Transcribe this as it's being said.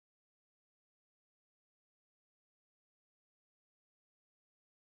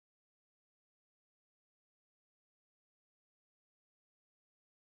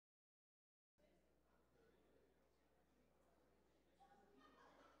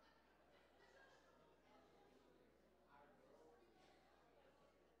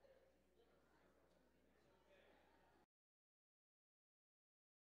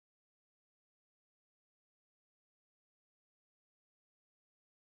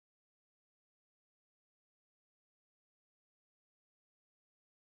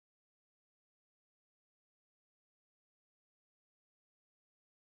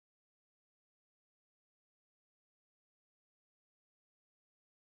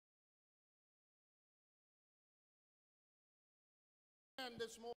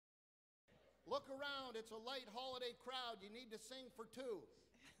This morning. Look around, it's a light holiday crowd. You need to sing for two.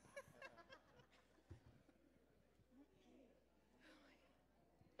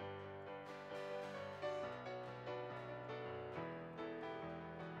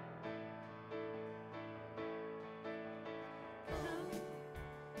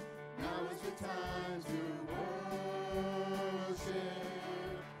 Now is the time to worship.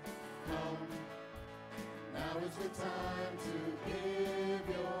 Come. Now is the time to give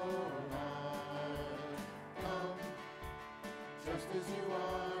your heart. Come, just as you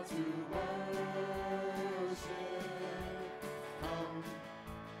are to worship. Come,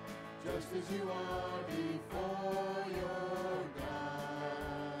 just as you are before your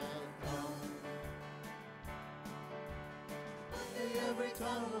God. Come. One day every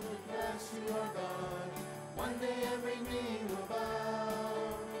tongue will confess you are God. One day every knee will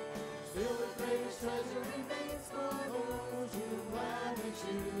bow. Still the greatest treasure remains for those who gladly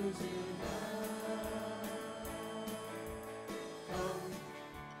choose you now. Come,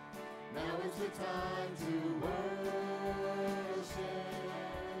 now is the time to worship.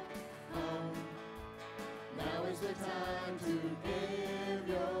 Come, now is the time to give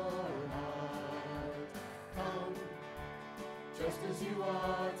your heart. Come, just as you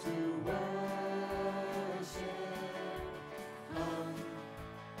are to worship. Come,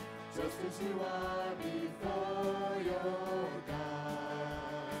 just as you are before your God.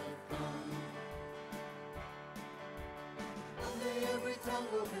 Come. One day every tongue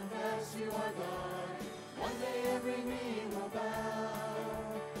will confess you are God. One day every knee will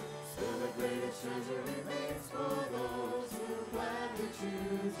bow. Still the greatest treasure remains for those who gladly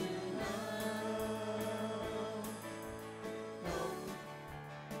choose you now. Come.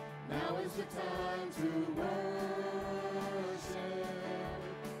 Now is the time to worship.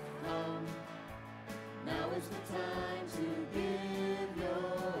 Come, now is the time to give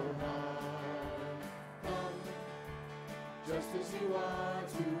your heart. Come, just as you are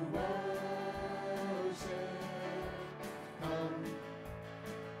to worship. Come,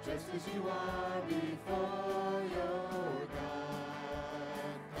 just as you are before your God.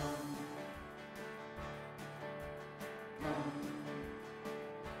 Come, come.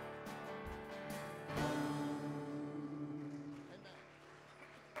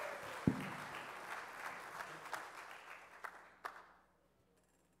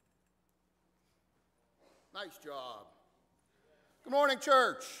 Nice job. Good morning,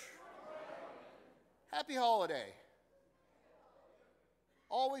 church. Happy holiday.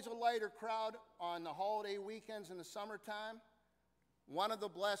 Always a lighter crowd on the holiday weekends in the summertime. One of the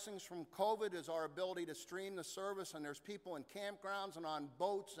blessings from COVID is our ability to stream the service, and there's people in campgrounds and on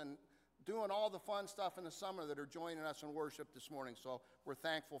boats and doing all the fun stuff in the summer that are joining us in worship this morning. So we're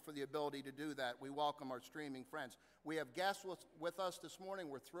thankful for the ability to do that. We welcome our streaming friends. We have guests with us this morning.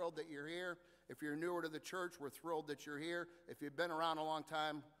 We're thrilled that you're here. If you're newer to the church, we're thrilled that you're here. If you've been around a long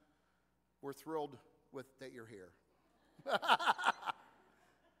time, we're thrilled that you're here.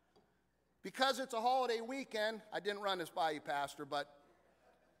 Because it's a holiday weekend, I didn't run this by you, Pastor, but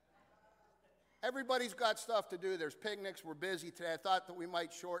everybody's got stuff to do. There's picnics. We're busy today. I thought that we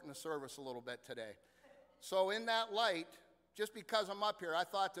might shorten the service a little bit today. So in that light, just because I'm up here, I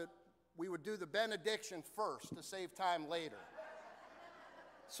thought that we would do the benediction first to save time later.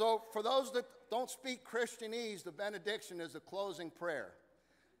 So for those that don't speak Christianese, the benediction is the closing prayer.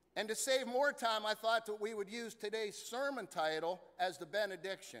 And to save more time, I thought that we would use today's sermon title as the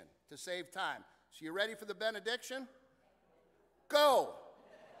benediction to save time. So you ready for the benediction? Go!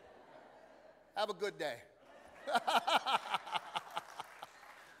 Have a good day.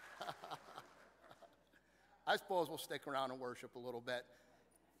 I suppose we'll stick around and worship a little bit.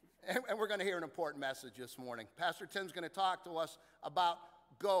 And we're going to hear an important message this morning. Pastor Tim's going to talk to us about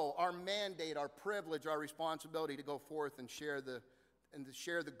go, our mandate, our privilege, our responsibility to go forth and share the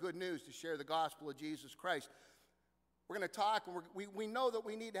good news, to share the gospel of Jesus Christ. We're going to talk, and we know that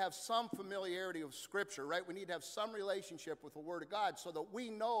we need to have some familiarity of Scripture, right? We need to have some relationship with the Word of God so that we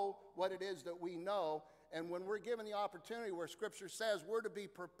know what it is that we know. And when we're given the opportunity where Scripture says we're to be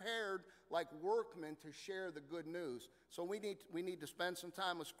prepared like workmen to share the good news. So we need to spend some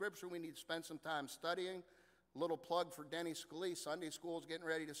time with Scripture. We need to spend some time studying. A little plug for Denny Scalise. Sunday school is getting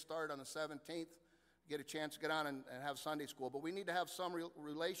ready to start on the 17th. Get a chance to get on and have Sunday school. But we need to have some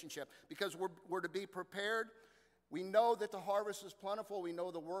relationship because we're to be prepared. We know that the harvest is plentiful. We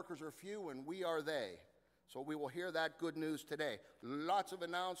know the workers are few, and we are they. So we will hear that good news today. Lots of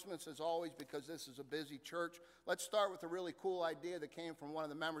announcements, as always, because this is a busy church. Let's start with a really cool idea that came from one of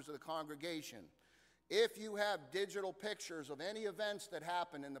the members of the congregation. If you have digital pictures of any events that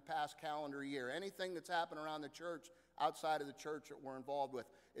happened in the past calendar year, anything that's happened around the church outside of the church that we're involved with.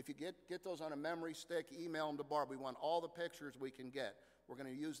 If you get those on a memory stick, email them to Barb. We want all the pictures we can get. We're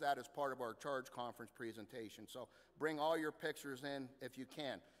going to use that as part of our charge conference presentation. So bring all your pictures in if you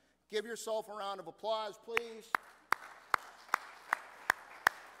can. Give yourself a round of applause, please.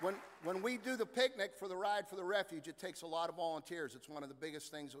 When we do the picnic for the Ride for the Refuge, it takes a lot of volunteers. It's one of the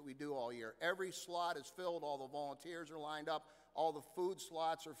biggest things that we do all year. Every slot is filled. All the volunteers are lined up. All the food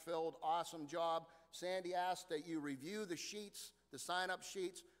slots are filled. Awesome job. Sandy asked that you review the sheets, the sign-up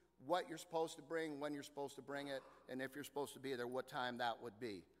sheets, what you're supposed to bring, when you're supposed to bring it, and if you're supposed to be there, what time that would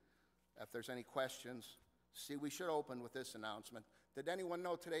be. If there's any questions, see, we should open with this announcement. Did anyone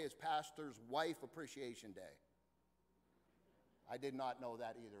know today is Pastor's Wife Appreciation Day? I did not know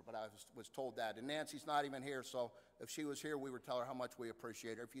that either, but I was told that. And Nancy's not even here, so if she was here, we would tell her how much we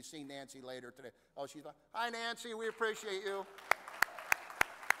appreciate her. If you see Nancy later today, oh, she's like, hi, Nancy, we appreciate you.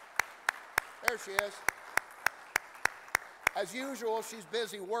 There she is. As usual, she's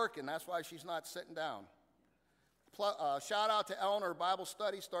busy working. That's why she's not sitting down. Shout out to Eleanor. Bible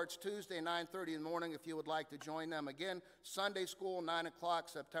study starts Tuesday, 9:30 in the morning, if you would like to join them. Again, Sunday school, 9 o'clock,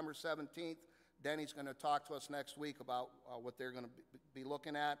 September 17th. Denny's going to talk to us next week about what they're going to be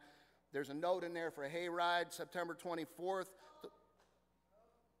looking at. There's a note in there for a hayride, September 24th.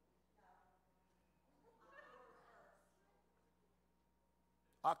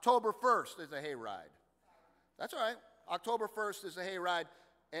 October 1st is a hayride. That's all right. October 1st is a hayride.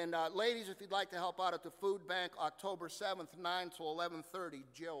 And ladies, if you'd like to help out at the food bank, October 7th, 9 to 11:30.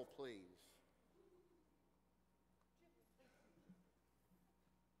 Jill, please.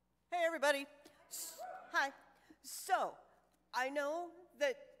 Hey, everybody. Hi. So, I know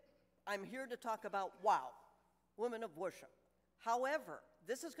that I'm here to talk about WOW, Women of Worship. However,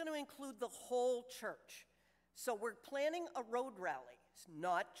 this is going to include the whole church. So we're planning a road rally. It's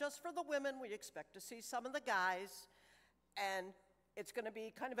not just for the women. We expect to see some of the guys. And it's going to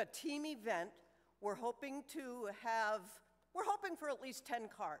be kind of a team event. We're hoping for at least 10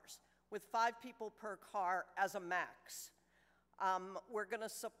 cars, with 5 people per car as a max. We're going to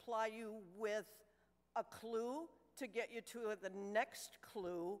supply you with a clue to get you to the next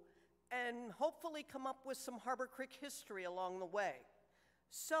clue and hopefully come up with some Harbor Creek history along the way.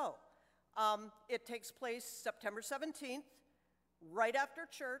 So it takes place September 17th, right after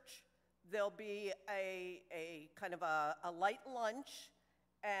church. There'll be a kind of a light lunch,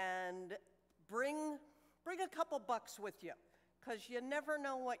 and bring a couple bucks with you, because you never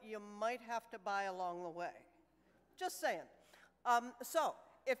know what you might have to buy along the way. Just saying. So,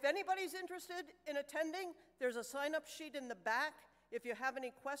 if anybody's interested in attending, there's a sign-up sheet in the back. If you have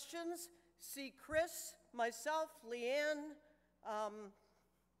any questions, see Chris, myself, Leanne,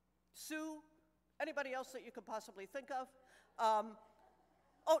 Sue, anybody else that you could possibly think of.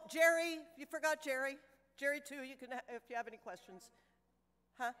 Oh, Jerry, you forgot Jerry. Jerry, too, you can, if you have any questions.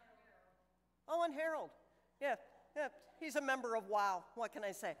 Huh? Oh, and Harold. Yeah, he's a member of WOW. What can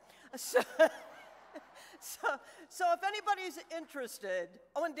I say? So if anybody's interested,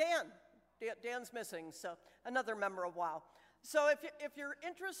 oh, and Dan's missing, so another member of WOW. So if you're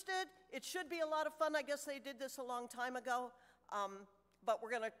interested, it should be a lot of fun. I guess they did this a long time ago, but we're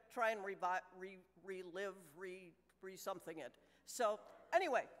going to try and re-something it. So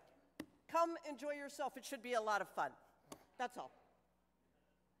anyway, come enjoy yourself. It should be a lot of fun. That's all.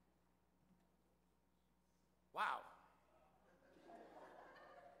 Wow.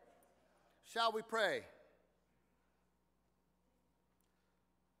 Shall we pray?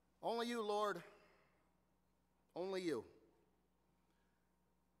 Only you, Lord. Only you.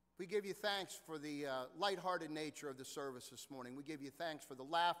 We give you thanks for the lighthearted nature of the service this morning. We give you thanks for the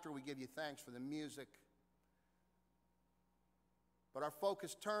laughter. We give you thanks for the music. But our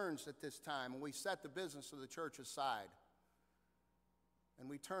focus turns at this time, and we set the business of the church aside. And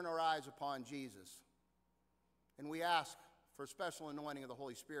we turn our eyes upon Jesus. And we ask for a special anointing of the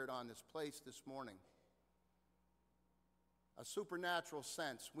Holy Spirit on this place this morning. A supernatural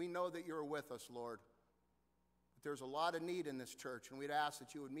sense. We know that you're with us, Lord. But there's a lot of need in this church, and we'd ask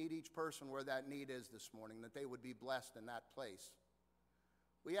that you would meet each person where that need is this morning, that they would be blessed in that place.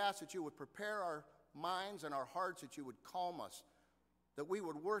 We ask that you would prepare our minds and our hearts, that you would calm us, that we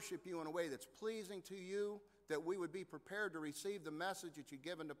would worship you in a way that's pleasing to you, that we would be prepared to receive the message that you've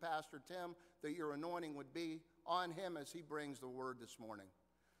given to Pastor Tim, that your anointing would be on him as he brings the word this morning.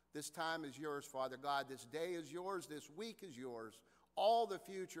 This time is yours, Father God. This day is yours. This week is yours. All the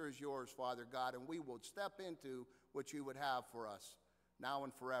future is yours, Father God, and we will step into what you would have for us now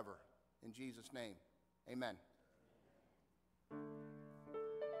and forever. In Jesus' name, amen.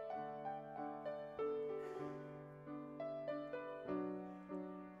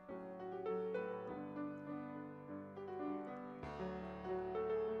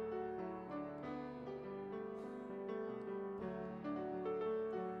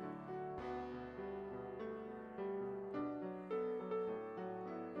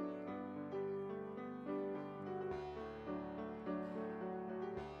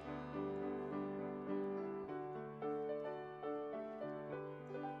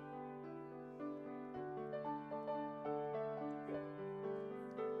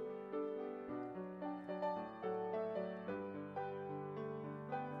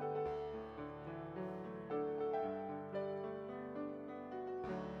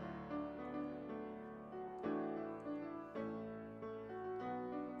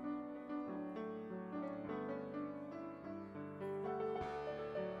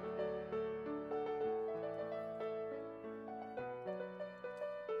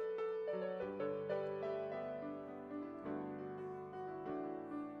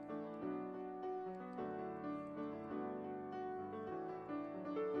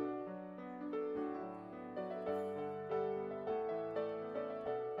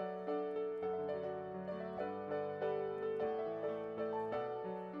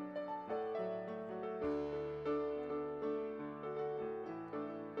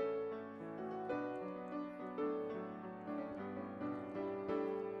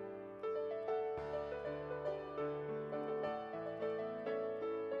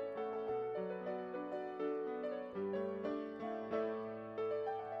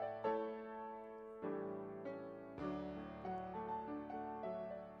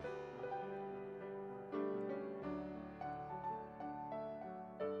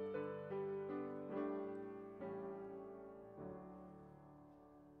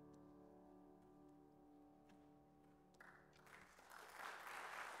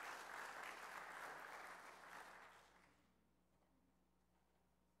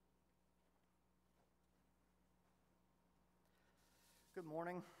 Good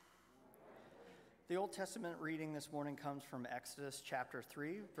morning. The Old Testament reading this morning comes from Exodus chapter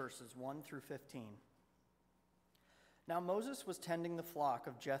 3, verses 1 through 15. Now Moses was tending the flock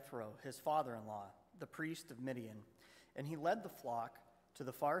of Jethro, his father-in-law, the priest of Midian, and he led the flock to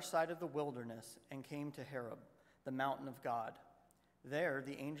the far side of the wilderness and came to Horeb, the mountain of God. There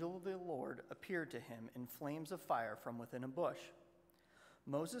the angel of the Lord appeared to him in flames of fire from within a bush.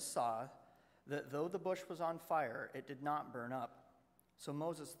 Moses saw that though the bush was on fire, it did not burn up. So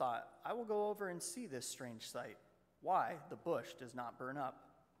Moses thought, I will go over and see this strange sight, why the bush does not burn up.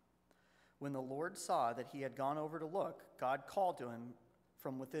 When the Lord saw that he had gone over to look, God called to him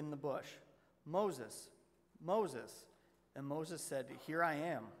from within the bush, Moses, Moses. And Moses said, Here I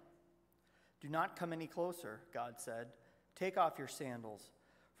am. Do not come any closer, God said. Take off your sandals,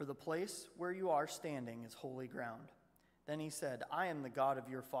 for the place where you are standing is holy ground. Then he said, I am the God of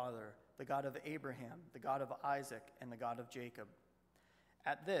your father, the God of Abraham, the God of Isaac, and the God of Jacob.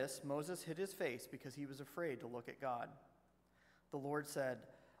 At this, Moses hid his face because he was afraid to look at God. The Lord said,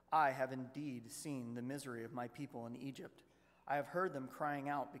 I have indeed seen the misery of my people in Egypt. I have heard them crying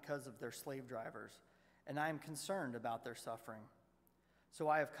out because of their slave drivers, and I am concerned about their suffering. So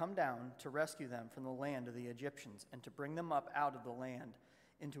I have come down to rescue them from the land of the Egyptians and to bring them up out of the land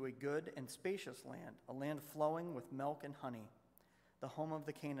into a good and spacious land, a land flowing with milk and honey, the home of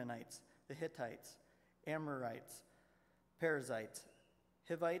the Canaanites, the Hittites, Amorites, Perizzites,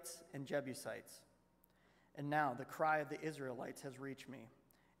 Hivites, and Jebusites. And now the cry of the Israelites has reached me,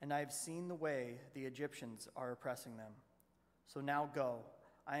 and I have seen the way the Egyptians are oppressing them. So now go,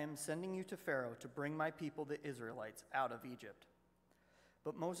 I am sending you to Pharaoh to bring my people, the Israelites, out of Egypt.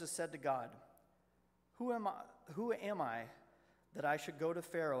 But Moses said to God, Who am I that I should go to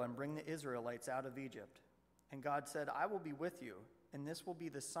Pharaoh and bring the Israelites out of Egypt? And God said, I will be with you, and this will be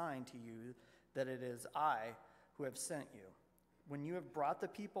the sign to you that it is I who have sent you. When you have brought the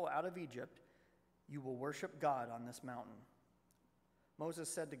people out of Egypt, you will worship God on this mountain. Moses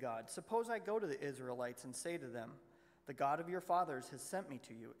said to God, Suppose I go to the Israelites and say to them, The God of your fathers has sent me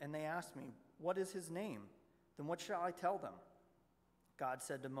to you, and they ask me, What is his name? Then what shall I tell them? God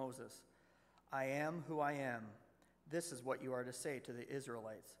said to Moses, I am who I am. This is what you are to say to the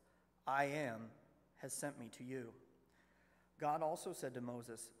Israelites. I am has sent me to you. God also said to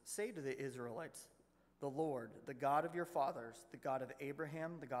Moses, Say to the Israelites, The Lord, the God of your fathers, the God of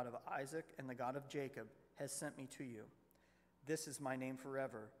Abraham, the God of Isaac, and the God of Jacob, has sent me to you. This is my name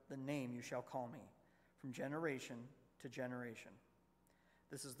forever, the name you shall call me, from generation to generation.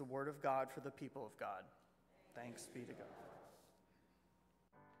 This is the word of God for the people of God. Thanks be to God.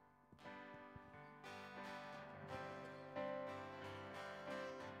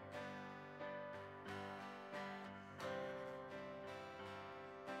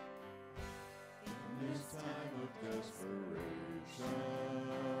 This time of desperation,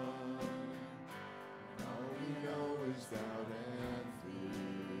 all we know is doubt and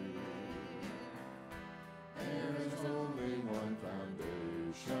fear. There is only one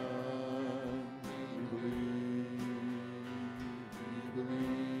foundation. We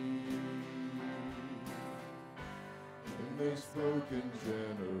believe. In this broken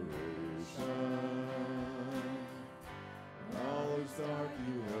generation, when all is dark,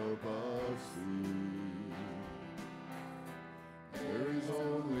 you help us see. There is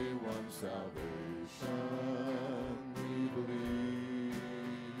only one salvation. We believe.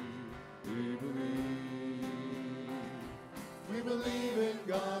 We believe in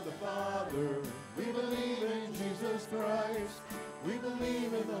God the Father. We believe in Jesus Christ. We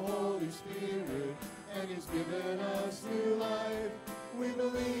believe in the Holy Spirit, and He's given us new life. We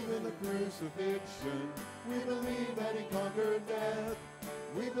believe in the crucifixion. We believe that He conquered death.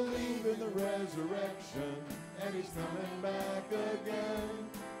 We believe in the resurrection, and He's coming back again.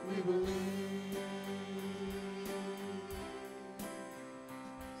 We believe.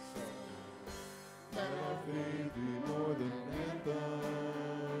 So, let our faith be more than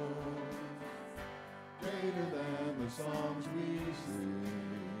anthem, greater than the songs we sing.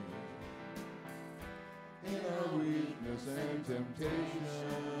 In our weakness and temptations,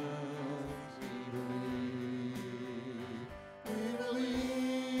 we believe. We believe.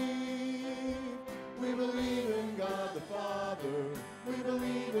 We believe in God the Father. We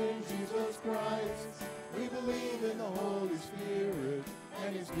believe in Jesus Christ. We believe in the Holy Spirit,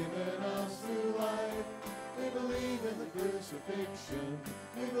 and He's given us new life. We believe in the crucifixion.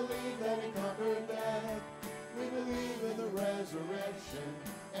 We believe that He conquered death. We believe in the resurrection,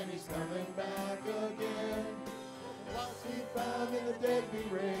 and He's coming back again. The lost be found and the dead be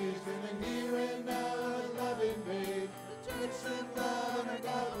raised, in the here and now and love invade. The church and love and our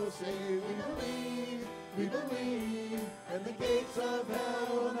God will save. We believe, and the gates of hell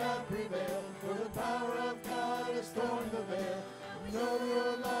will not prevail, for the power of God has torn the veil. We know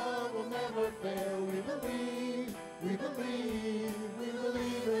your love will never fail. We believe, we believe, we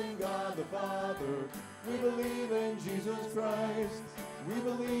believe in God the Father. We believe in Jesus Christ. We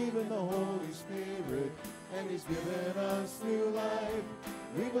believe in the Holy Spirit, and He's given us new life.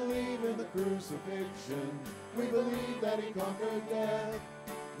 We believe in the crucifixion. We believe that He conquered death.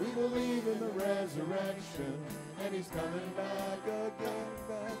 We believe in the resurrection, and He's coming back again,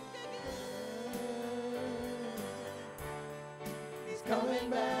 back again. He's coming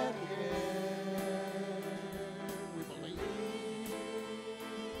back again. We believe,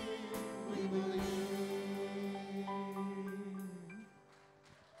 we believe.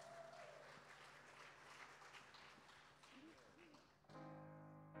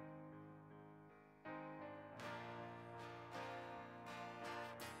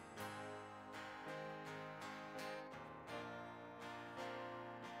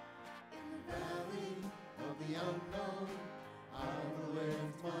 The unknown, I will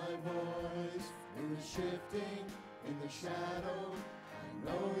lift my voice. In the shifting, in the shadow, I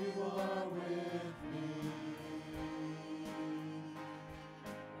know you are with me.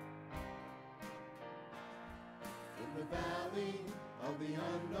 In the valley of the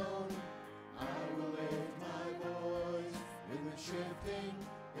unknown, I will lift my voice. In the shifting,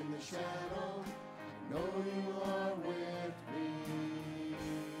 in the shadow, I know you are with me.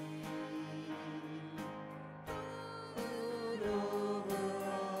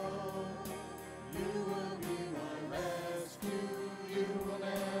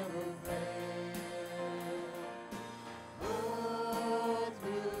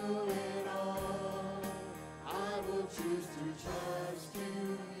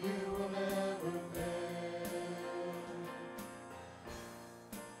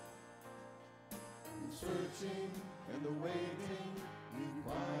 And the waiting, you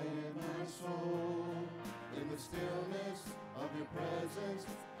quiet my soul. In the stillness of your presence,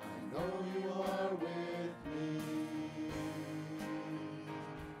 I know you are with me.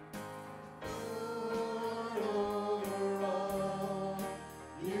 Lord, over all,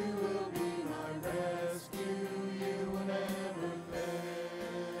 you will be my rescue. You will never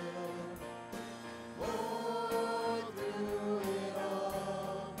fail. Lord, through it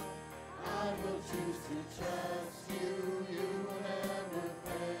all, I will choose to trust you. You will never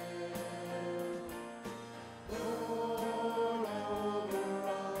fail. Lord, over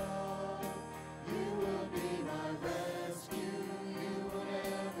all, you will be my rescue. You will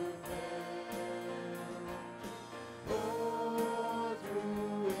never fail. Lord,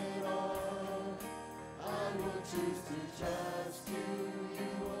 through it all, I will choose to trust you. You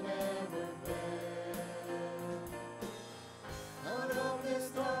will never fail. Out of this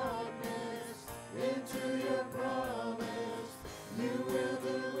darkness, into your promise, you will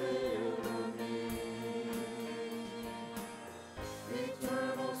deliver me.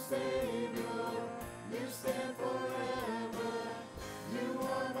 Eternal Savior, you stand forever. You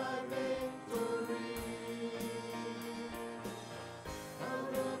are my victory.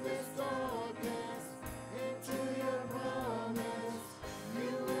 Out of this darkness, into your promise,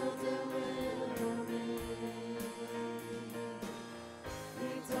 you will deliver me.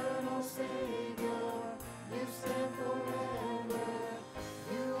 Eternal Savior, you stand forever.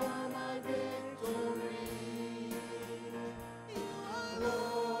 You are my victory. You are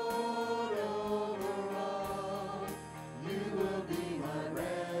Lord over all. You will be my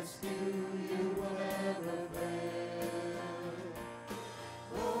rescue. You will never fail.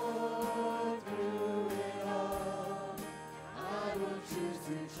 Lord, through it all, I will choose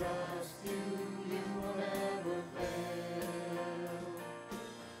to trust you. You will never fail.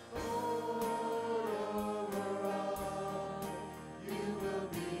 Lord, over all, you will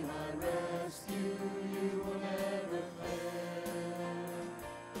be my rescue. You will never fail.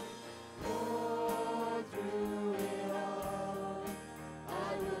 Lord, through it all, I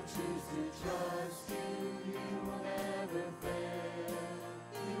will choose to trust you. You will never fail.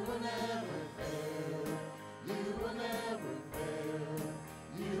 You will never fail. You will never fail.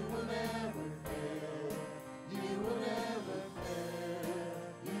 You will never fail. You will never fail.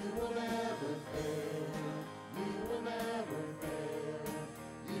 You will never fail. You will never fail.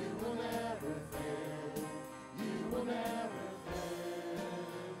 You will never fail. You will never fail.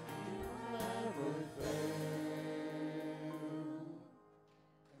 You will never fail.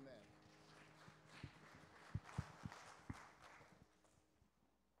 Amen.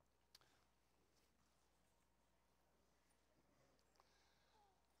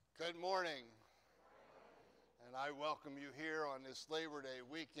 Good morning. And I welcome you here on this Labor Day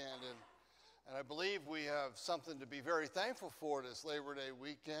weekend. And And I believe we have something to be very thankful for this Labor Day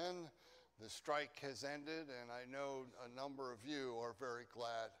weekend. The strike has ended, and I know a number of you are very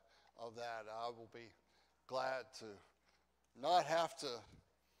glad of that. I will be glad to not have to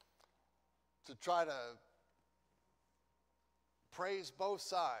try to praise both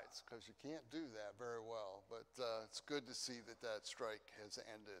sides, because you can't do that very well. But it's good to see that that strike has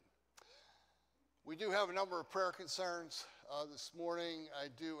ended. We do have a number of prayer concerns this morning. I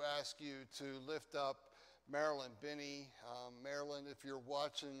do ask you to lift up Marilyn Binney. Marilyn, if you're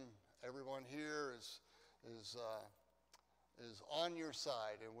watching, everyone here is on your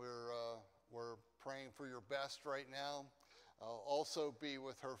side, and we're praying for your best right now. Also be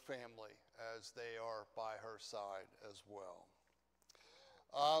with her family as they are by her side as well.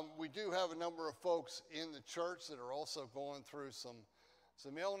 We do have a number of folks in the church that are also going through some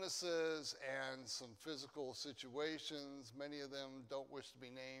illnesses and some physical situations. Many of them don't wish to be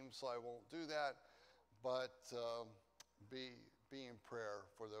named, so I won't do that, but be in prayer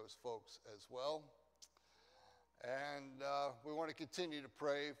for those folks as well. And we want to continue to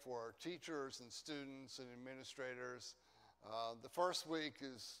pray for our teachers and students and administrators. The first week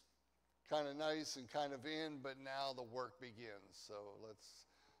is kind of nice and kind of in, but now the work begins. So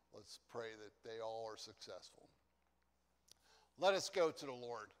let's pray that they all are successful. Let us go to the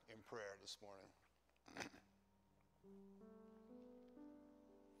Lord in prayer this morning.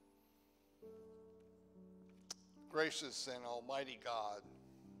 Gracious and almighty God,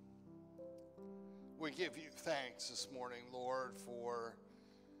 we give you thanks this morning, Lord, for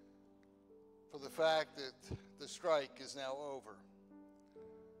the fact that the strike is now over.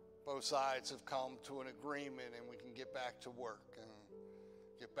 Both sides have come to an agreement, and we can get back to work and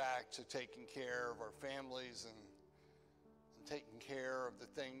get back to taking care of our families and taking care of the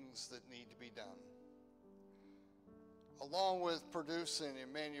things that need to be done, along with producing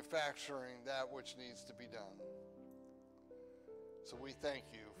and manufacturing that which needs to be done. So we thank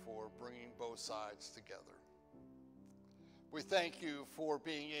you for bringing both sides together. We thank you for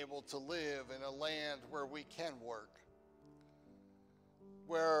being able to live in a land where we can work,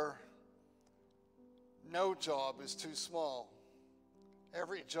 where no job is too small.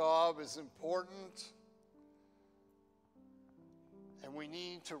 Every job is important, and we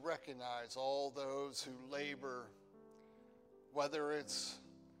need to recognize all those who labor, whether it's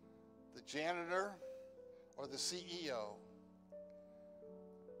the janitor or the CEO.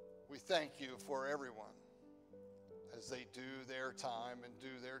 We thank you for everyone as they do their time and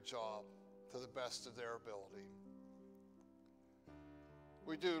do their job to the best of their ability.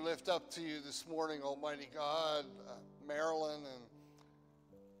 We do lift up to you this morning, Almighty God, Marilyn, and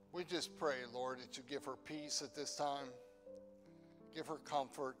we just pray, Lord, that you give her peace at this time. Give her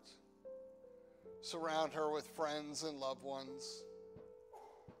comfort. Surround her with friends and loved ones.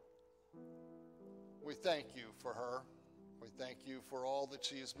 We thank you for her. We thank you for all that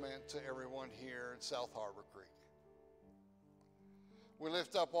she has meant to everyone here at South Harbor Creek. We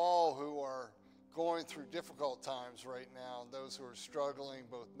lift up all who are going through difficult times right now, those who are struggling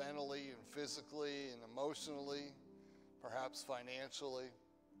both mentally and physically and emotionally, perhaps financially.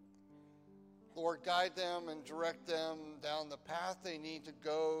 Lord, guide them and direct them down the path they need to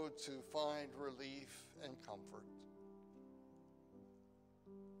go to find relief and comfort.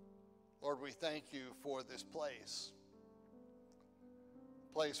 Lord, we thank you for this place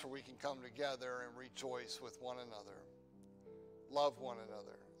where we can come together and rejoice with one another, love one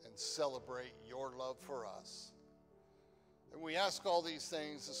another, and celebrate your love for us. And we ask all these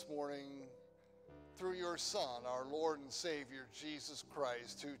things this morning through your Son, our Lord and Savior, Jesus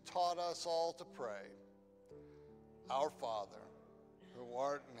Christ, who taught us all to pray. Our Father, who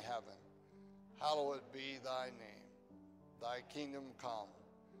art in heaven, hallowed be thy name. Thy kingdom come,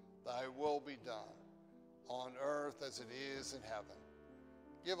 thy will be done, on earth as it is in heaven.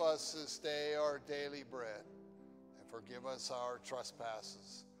 Give us this day our daily bread, and forgive us our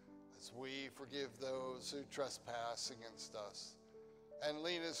trespasses, as we forgive those who trespass against us. And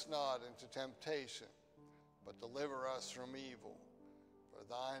lead us not into temptation, but deliver us from evil. For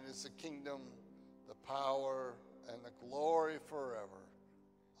thine is the kingdom, the power, and the glory forever.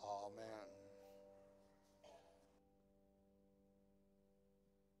 Amen.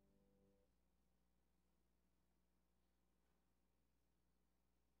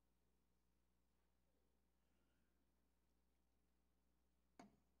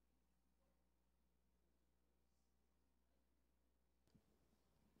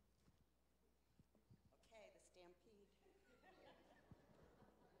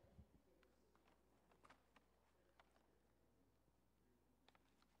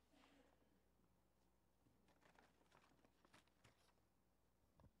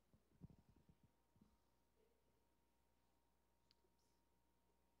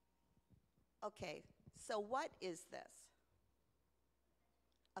 Okay, so what is this?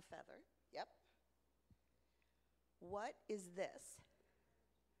 A feather, yep. What is this?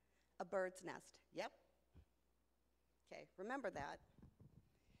 A bird's nest, yep. Okay, remember that.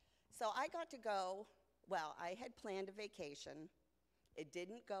 So I got to go, well, I had planned a vacation. It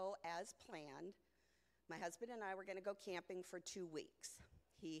didn't go as planned. My husband and I were gonna go camping for 2 weeks.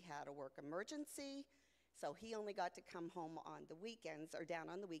 He had a work emergency, so he only got to come home on the weekends, or down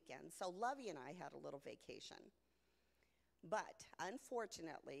on the weekends. So Lovey and I had a little vacation. But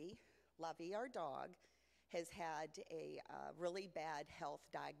unfortunately, Lovey, our dog, has had a really bad health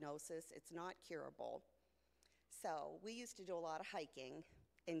diagnosis. It's not curable. So we used to do a lot of hiking,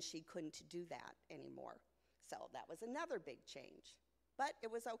 and she couldn't do that anymore. So that was another big change, but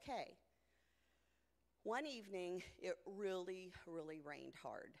it was okay. One evening, it really, really rained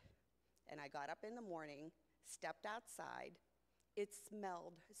hard, and I got up in the morning, stepped outside. It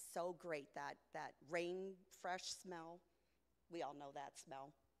smelled so great, that rain fresh smell. We all know that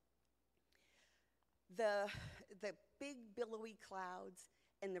smell. The big billowy clouds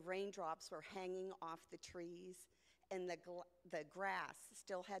and the raindrops were hanging off the trees, and the grass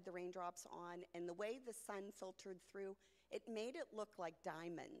still had the raindrops on, and the way the sun filtered through, it made it look like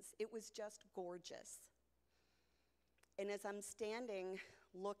diamonds. It was just gorgeous. And as I'm standing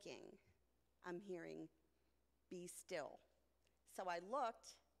looking, I'm hearing, "Be still." So I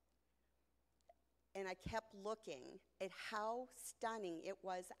looked, and I kept looking at how stunning it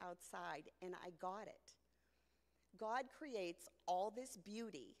was outside, and I got it. God creates all this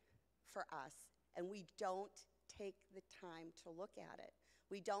beauty for us, and we don't take the time to look at it.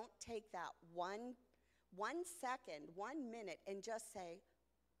 We don't take that one second, 1 minute, and just say,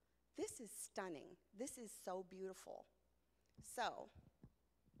 "This is stunning. This is so beautiful." So,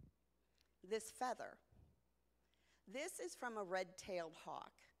 this feather. This is from a red-tailed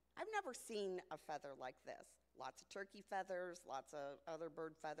hawk. I've never seen a feather like this. Lots of turkey feathers, lots of other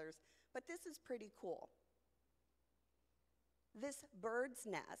bird feathers, but this is pretty cool. This bird's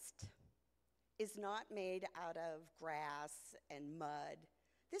nest is not made out of grass and mud.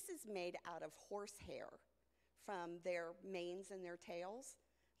 This is made out of horsehair from their manes and their tails.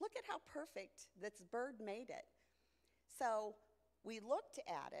 Look at how perfect this bird made it. So we looked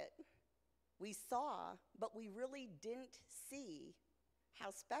at it, we saw, but we really didn't see how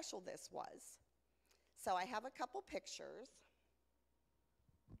special this was. So I have a couple pictures.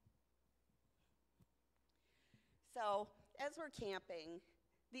 So as we're camping,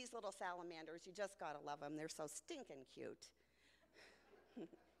 these little salamanders, you just gotta love them. They're so stinking cute.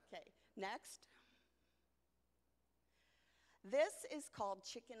 Okay, next. This is called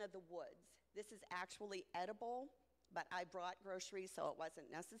chicken of the woods. This is actually edible, but I brought groceries, so it wasn't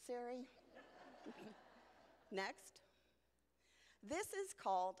necessary. Next. This is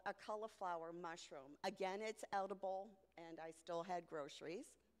called a cauliflower mushroom. Again, it's edible, and I still had groceries.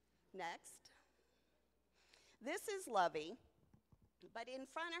 Next. This is Lovey, but in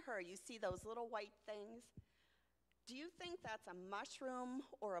front of her, you see those little white things? Do you think that's a mushroom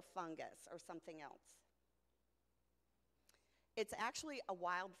or a fungus or something else? It's actually a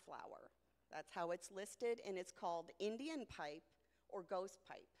wildflower. That's how it's listed, and it's called Indian pipe or ghost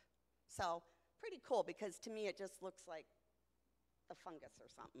pipe. So pretty cool, because to me it just looks like a fungus or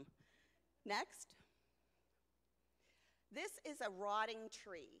something. Next. This is a rotting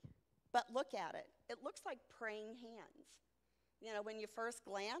tree, but look at it. It looks like praying hands. You know, when you first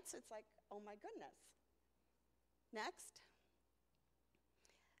glance, it's like, oh my goodness. Next.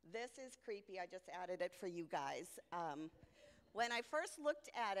 This is creepy. I just added it for you guys. When I first looked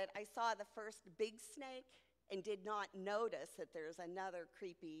at it, I saw the first big snake and did not notice that there's another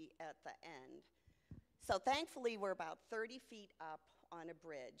creepy at the end. So thankfully, we're about 30 feet up on a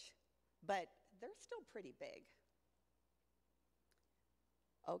bridge, but they're still pretty big.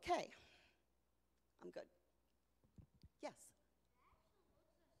 Okay, I'm good. Yes?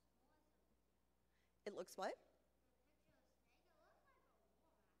 It looks what?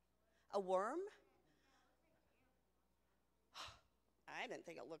 A worm? I didn't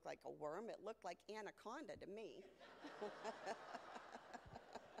think it looked like a worm. It looked like anaconda to me.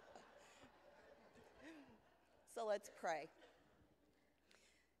 So let's pray.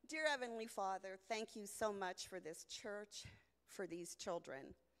 Dear Heavenly Father, thank you so much for this church, for these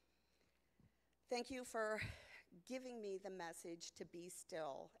children. Thank you for giving me the message to be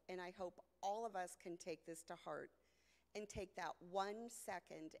still, and I hope all of us can take this to heart and take that 1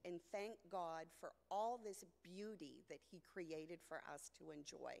 second and thank God for all this beauty that He created for us to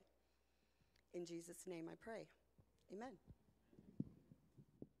enjoy. In Jesus' name I pray. Amen.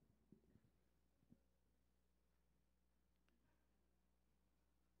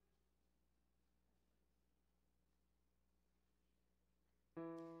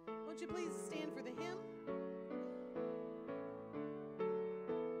 Won't you please stand for the hymn?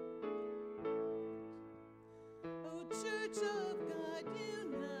 Oh, Church of God,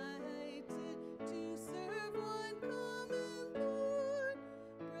 united to serve one common Lord,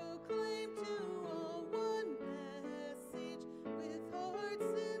 proclaim to all one message with hearts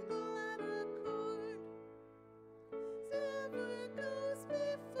in glad accord. Ever goes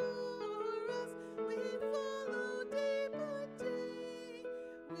before us, we follow day by day,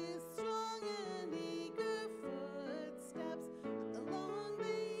 with strong and eager footsteps along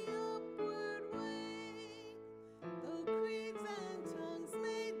the upward way. Though creeds and tongues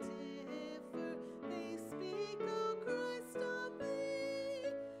may differ, they speak, O Christ of thee,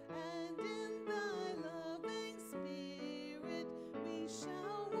 and in thy loving spirit we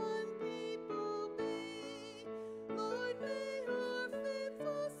shall one people be. Lord, may our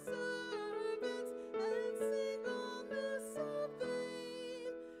faithful servants and singleness of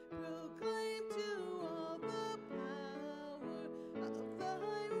vain proclaim to all the power of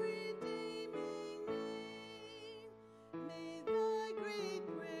thy redeeming name. May thy great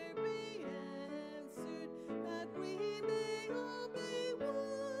prayer be answered, that we may all be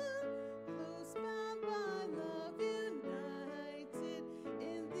one, close bound by love, united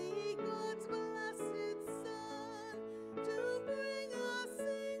in thee, God's blessed Son, to bring a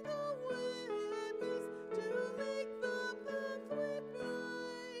single witness, to make the pathway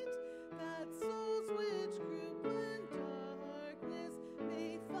bright, that souls which group in darkness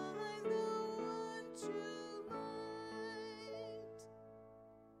may find the one true light.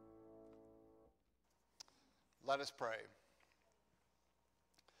 Let us pray.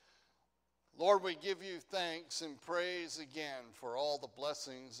 Lord, we give you thanks and praise again for all the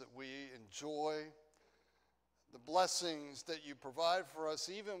blessings that we enjoy, the blessings that you provide for us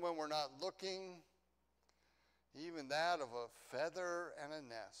even when we're not looking, even that of a feather and a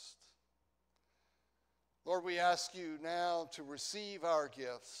nest. Lord, we ask you now to receive our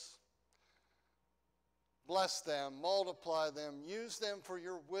gifts. Bless them, multiply them, use them for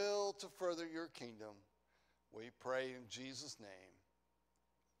your will to further your kingdom. We pray in Jesus' name.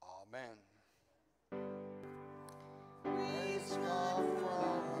 Amen. Praise God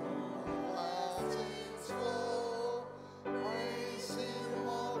from whom blessings flow. Praise him,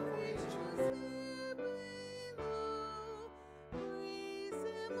 all creatures. Praise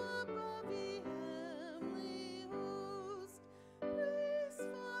him above, ye heavenly host. Praise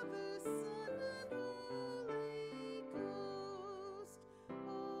Father, Son, and Holy Ghost.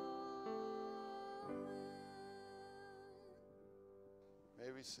 Amen.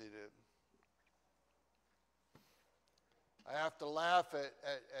 May be seated. I have to laugh at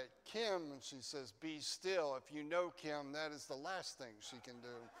Kim when she says, be still. If you know Kim, that is the last thing she can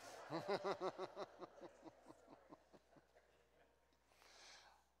do.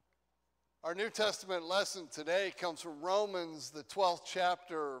 Our New Testament lesson today comes from Romans, the 12th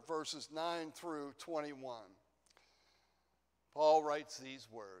chapter, verses 9 through 21. Paul writes these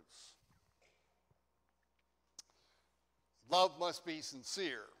words. Love must be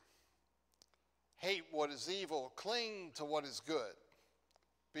sincere. Hate what is evil, cling to what is good.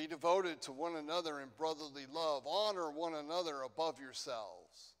 Be devoted to one another in brotherly love. Honor one another above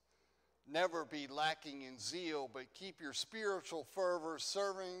yourselves. Never be lacking in zeal, but keep your spiritual fervor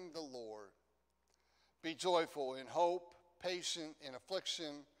serving the Lord. Be joyful in hope, patient in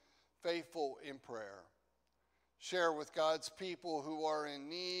affliction, faithful in prayer. Share with God's people who are in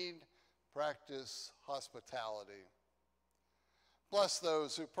need. Practice hospitality. Bless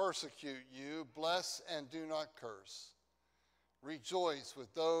those who persecute you. Bless and do not curse. Rejoice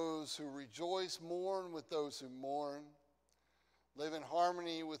with those who rejoice. Mourn with those who mourn. Live in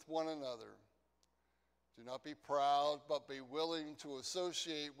harmony with one another. Do not be proud, but be willing to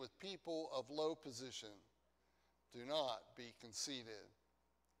associate with people of low position. Do not be conceited.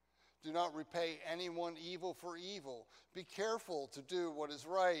 Do not repay anyone evil for evil. Be careful to do what is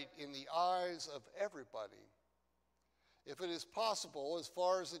right in the eyes of everybody. If it is possible, as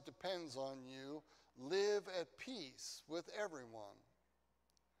far as it depends on you, live at peace with everyone.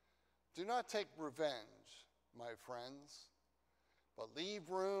 Do not take revenge, my friends, but leave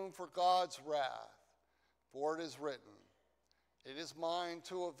room for God's wrath, for it is written, "It is mine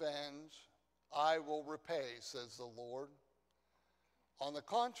to avenge, I will repay," says the Lord. On the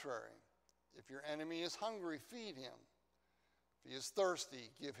contrary, if your enemy is hungry, feed him. If he is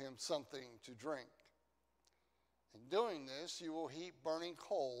thirsty, give him something to drink. In doing this, you will heap burning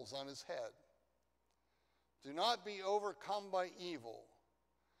coals on his head. Do not be overcome by evil,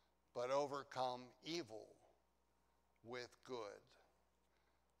 but overcome evil with good.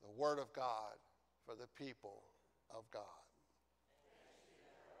 The word of God for the people of God.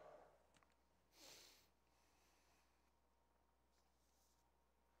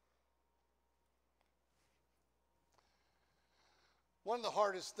 One of the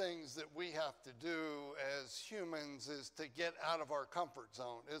hardest things that we have to do as humans is to get out of our comfort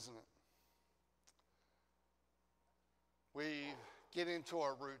zone, isn't it? We get into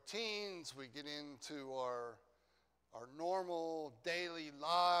our routines, we get into our normal daily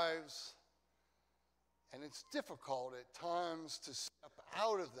lives, and it's difficult at times to step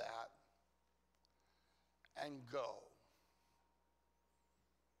out of that and go.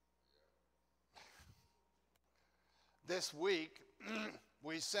 This week,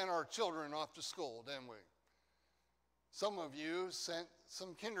 we sent our children off to school, didn't we? Some of you sent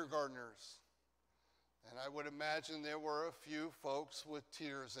some kindergartners. And I would imagine there were a few folks with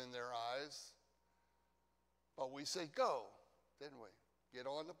tears in their eyes. But we said, go, didn't we? Get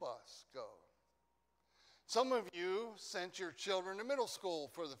on the bus, go. Some of you sent your children to middle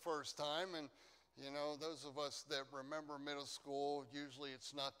school for the first time. And, you know, those of us that remember middle school, usually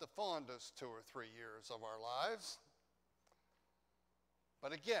it's not the fondest 2 or 3 years of our lives.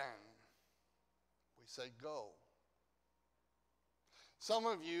 But again, we say go. Some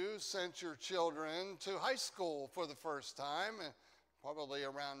of you sent your children to high school for the first time, probably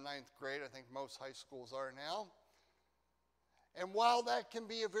around 9th grade. I think most high schools are now. And while that can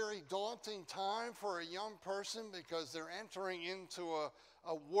be a very daunting time for a young person because they're entering into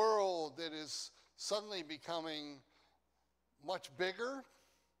a world that is suddenly becoming much bigger,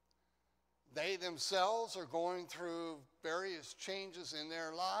 they themselves are going through various changes in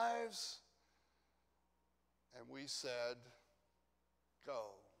their lives. And we said, go.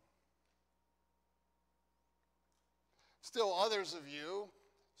 Still, others of you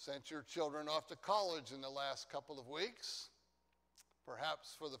sent your children off to college in the last couple of weeks,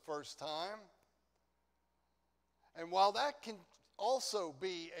 perhaps for the first time. And while that can also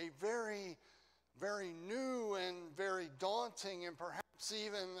be a very, very new and very daunting and perhaps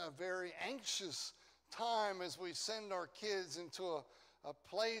even a very anxious time as we send our kids into a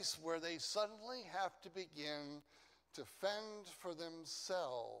place where they suddenly have to begin to fend for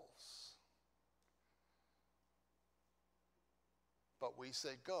themselves. But we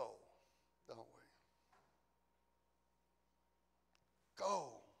say go, don't we?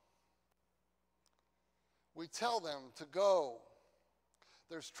 Go. We tell them to go.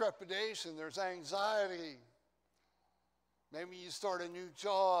 There's trepidation, there's anxiety. Maybe you start a new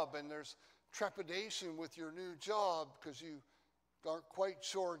job and there's trepidation with your new job because you aren't quite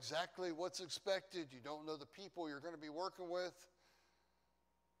sure exactly what's expected. You don't know the people you're going to be working with.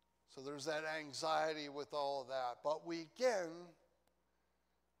 So there's that anxiety with all of that. But we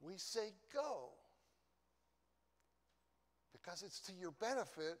say go. Because it's to your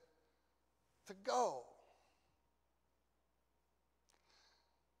benefit to go.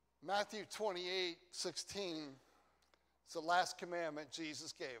 Matthew 28:16 is the last commandment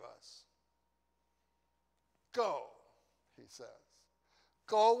Jesus gave us. Go, he says.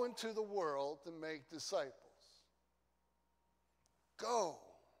 Go into the world to make disciples. Go.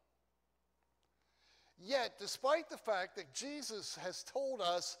 Yet, despite the fact that Jesus has told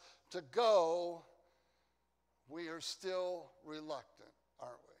us to go, we are still reluctant,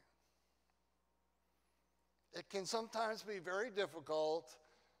 aren't we? It can sometimes be very difficult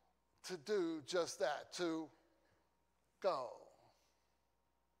to do just that, to go.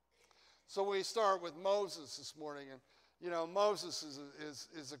 So we start with Moses this morning, and you know, Moses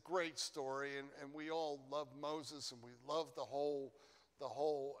is a great story, and we all love Moses, and we love the whole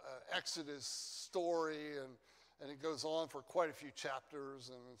Exodus story, and it goes on for quite a few chapters,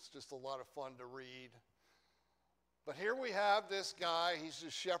 and it's just a lot of fun to read. But here we have this guy, he's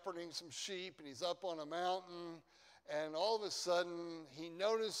just shepherding some sheep, and he's up on a mountain, and all of a sudden he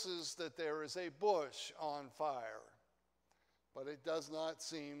notices that there is a bush on fire, but it does not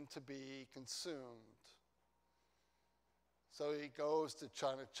seem to be consumed. So he goes to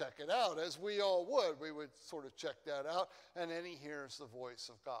try to check it out, as we all would. We would sort of check that out, and then he hears the voice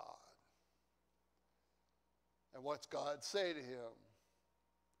of God. And what's God say to him?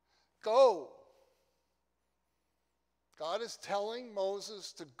 Go. God is telling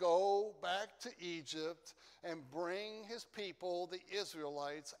Moses to go back to Egypt and bring his people, the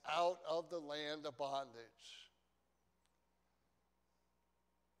Israelites, out of the land of bondage.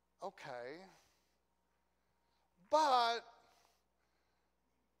 Okay. But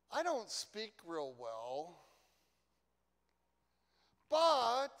I don't speak real well.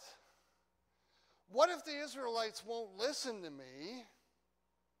 But what if the Israelites won't listen to me?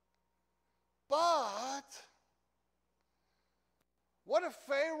 But what if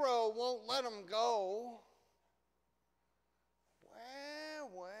Pharaoh won't let them go?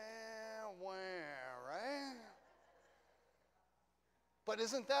 Right? But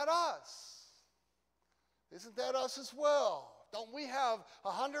isn't that us? Isn't that us as well? Don't we have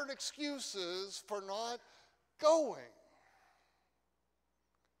 100 excuses for not going?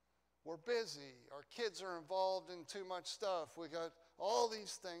 We're busy. Our kids are involved in too much stuff. We got all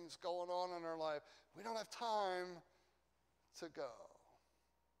these things going on in our life. We don't have time to go.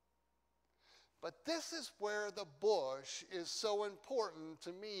 But this is where the bush is so important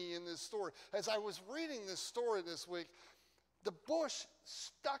to me in this story. As I was reading this story this week, the bush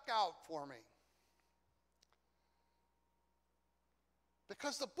stuck out for me.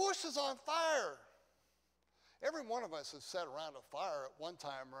 Because the bush is on fire. Every one of us has sat around a fire at one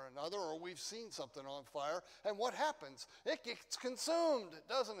time or another, or we've seen something on fire, and what happens? It gets consumed,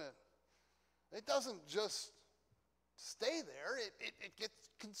 doesn't it? It doesn't just stay there. It gets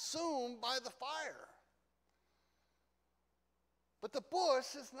consumed by the fire. But the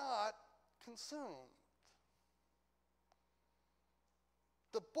bush is not consumed.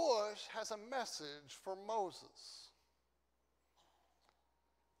 The bush has a message for Moses.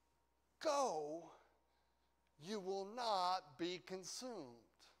 Go, you will not be consumed.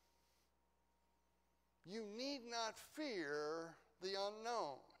 You need not fear the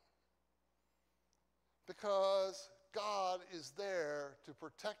unknown, because God is there to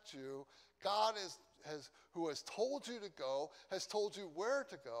protect you. God who has told you to go, has told you where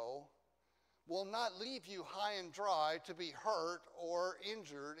to go, will not leave you high and dry to be hurt or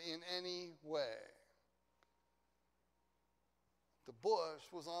injured in any way. The bush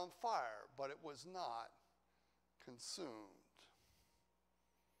was on fire, but it was not consumed.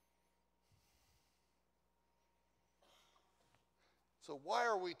 So why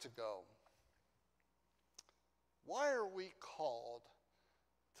are we to go? Why are we called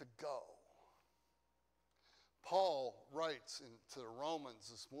to go? Paul writes into the Romans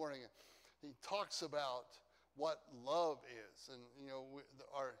this morning, he talks about what love is. And,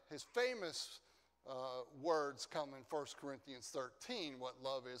 his famous words come in 1 Corinthians 13, what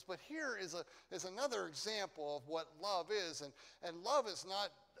love is. But here is another example of what love is. And love is not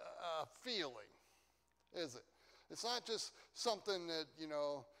a feeling, is it? It's not just something that,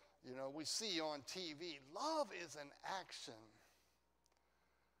 we see on TV. Love is an action.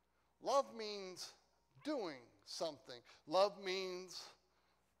 Love means doing something. Love means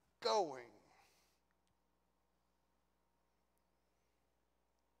going.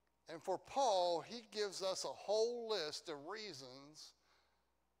 And for Paul, he gives us a whole list of reasons,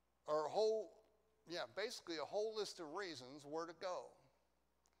 basically a whole list of reasons where to go.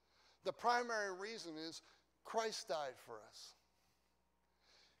 The primary reason is Christ died for us.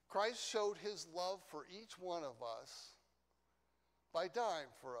 Christ showed his love for each one of us by dying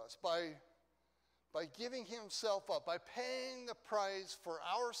for us, by giving himself up, by paying the price for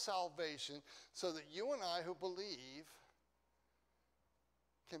our salvation, so that you and I who believe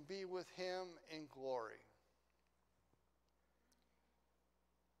can be with him in glory.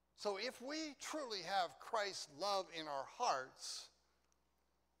 So if we truly have Christ's love in our hearts,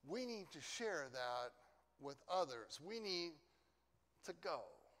 we need to share that with others. We need to go.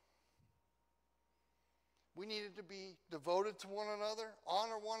 We needed to be devoted to one another,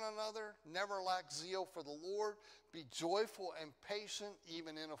 honor one another, never lack zeal for the Lord, be joyful and patient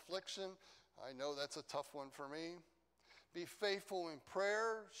even in affliction. I know that's a tough one for me. Be faithful in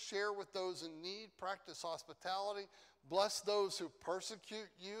prayer, share with those in need, practice hospitality, bless those who persecute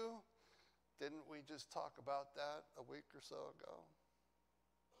you. Didn't we just talk about that a week or so ago?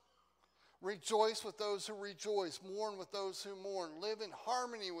 Rejoice with those who rejoice, mourn with those who mourn, live in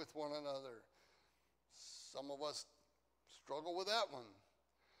harmony with one another. Some of us struggle with that one.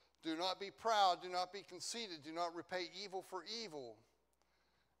 Do not be proud, do not be conceited, do not repay evil for evil.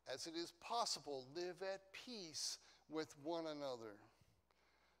 As it is possible, live at peace with one another.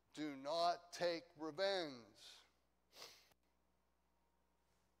 Do not take revenge.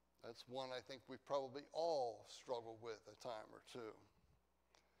 That's one I think we've probably all struggled with a time or two.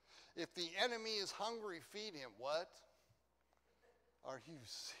 If the enemy is hungry, feed him. What? Are you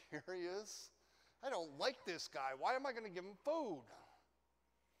serious? I don't like this guy. Why am I going to give him food?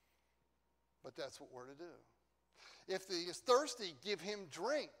 But that's what we're to do. If he is thirsty, give him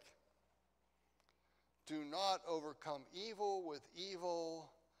drink. Do not overcome evil with evil,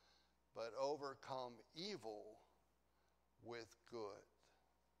 but overcome evil with good.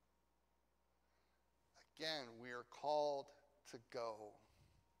 Again, we are called to go.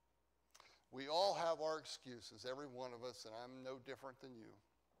 We all have our excuses, every one of us, and I'm no different than you.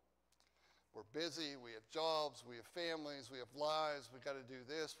 We're busy, we have jobs, we have families, we have lives, we got to do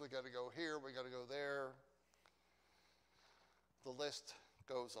this, we got to go here, we got to go there. The list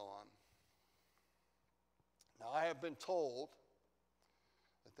goes on. Now, I have been told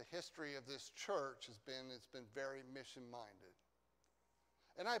that the history of this church it's been very mission-minded.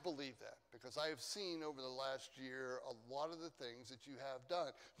 And I believe that because I have seen over the last year a lot of the things that you have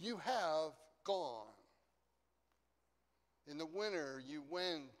done. You have gone. In the winter, you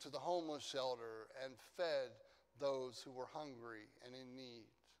went to the homeless shelter and fed those who were hungry and in need.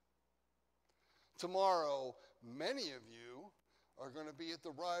 Tomorrow, many of you are going to be at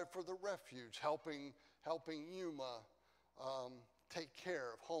the Ride for the Refuge, helping Yuma take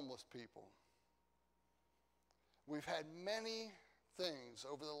care of homeless people. We've had many things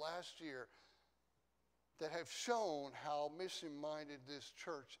over the last year that have shown how mission-minded this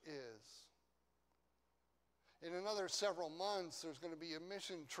church is. In another several months, there's going to be a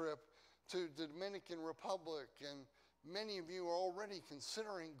mission trip to the Dominican Republic, and many of you are already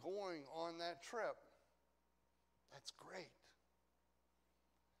considering going on that trip. That's great.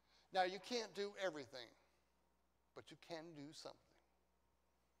 Now, you can't do everything, but you can do something.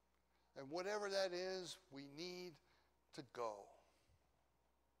 And whatever that is, we need to go.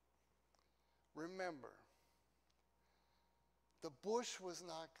 Remember, the bush was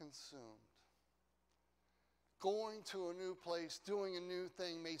not consumed. Going to a new place, doing a new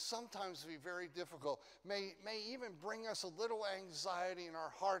thing may sometimes be very difficult, may even bring us a little anxiety in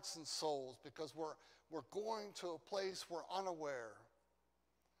our hearts and souls because we're going to a place we're unaware.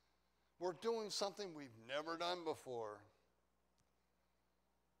 We're doing something we've never done before.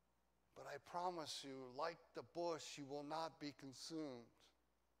 But I promise you, like the bush, you will not be consumed.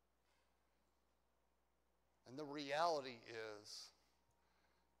 And the reality is,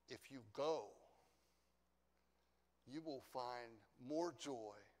 if you go, you will find more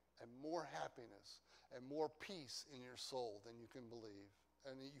joy and more happiness and more peace in your soul than you can believe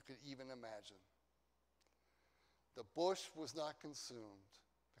and you could even imagine. The bush was not consumed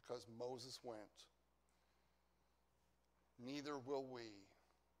because Moses went. Neither will we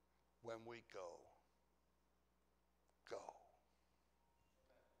when we go. Go.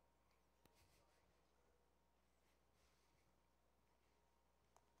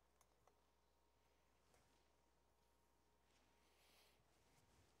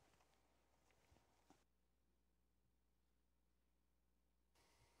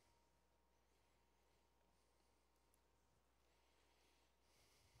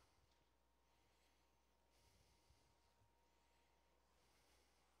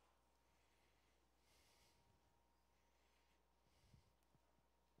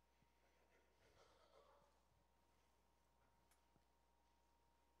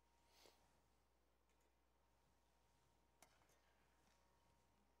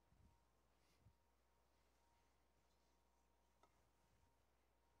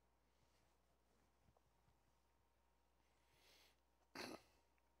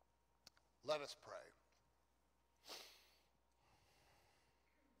 Let us pray.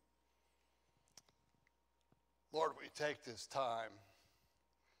 Lord, we take this time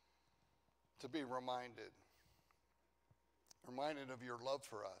to be reminded of your love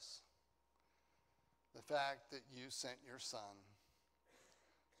for us. The fact that you sent your Son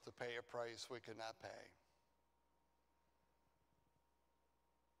to pay a price we could not pay.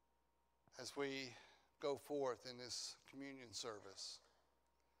 As we go forth in this communion service,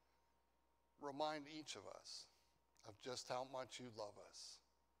 remind each of us of just how much you love us,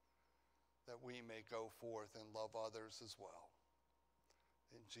 that we may go forth and love others as well.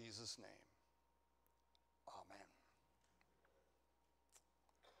 In Jesus' name, amen.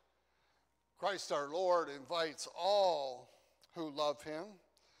 Christ our Lord invites all who love him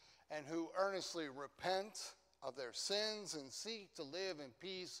and who earnestly repent of their sins and seek to live in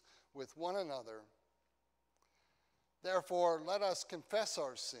peace with one another. Therefore, let us confess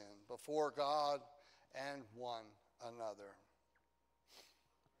our sin before God and one another.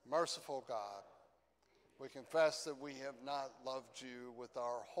 Merciful God, we confess that we have not loved you with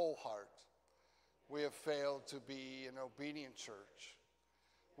our whole heart. We have failed to be an obedient church.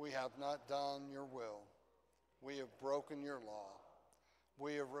 We have not done your will. We have broken your law.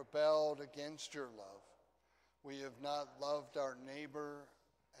 We have rebelled against your love. We have not loved our neighbor,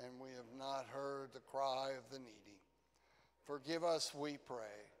 and we have not heard the cry of the needy. Forgive us, we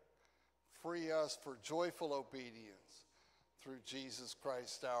pray. Free us for joyful obedience through Jesus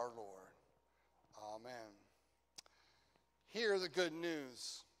Christ our Lord. Amen. Hear the good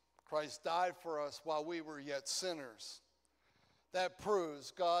news. Christ died for us while we were yet sinners. That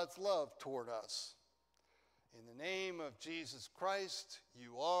proves God's love toward us. In the name of Jesus Christ,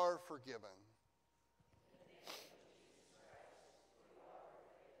 you are forgiven.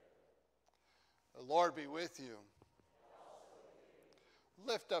 The Lord be with you.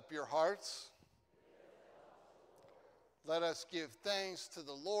 Lift up your hearts. Let us give thanks to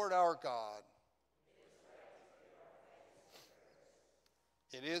the Lord our God.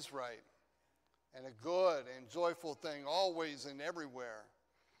 It is right and a good and joyful thing always and everywhere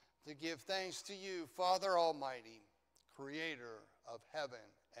to give thanks to you, Father Almighty, creator of heaven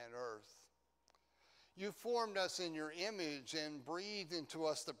and earth. You formed us in your image and breathed into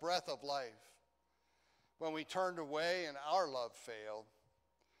us the breath of life. When we turned away and our love failed,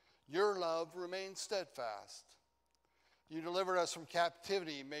 your love remained steadfast. You delivered us from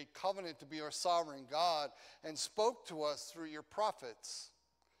captivity, made covenant to be our sovereign God, and spoke to us through your prophets,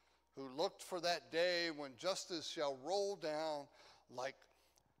 who looked for that day when justice shall roll down like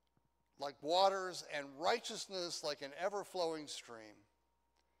waters and righteousness like an ever-flowing stream.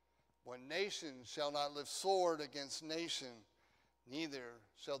 When nation shall not lift sword against nation, neither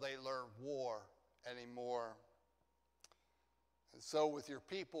shall they learn war anymore. And so with your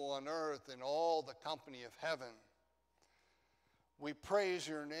people on earth and all the company of heaven, we praise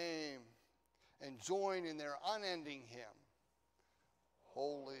your name and join in their unending hymn.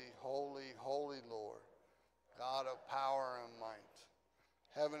 Holy, holy, holy Lord, God of power and might.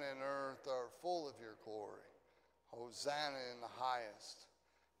 Heaven and earth are full of your glory. Hosanna in the highest.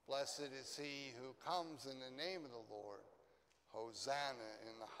 Blessed is he who comes in the name of the Lord. Hosanna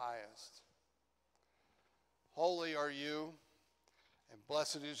in the highest. Holy are you, and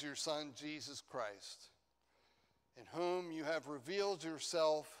blessed is your Son, Jesus Christ, in whom you have revealed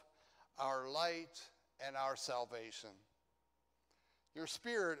yourself, our light and our salvation. Your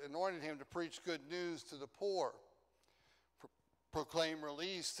Spirit anointed him to preach good news to the poor, proclaim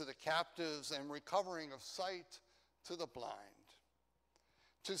release to the captives and recovering of sight to the blind,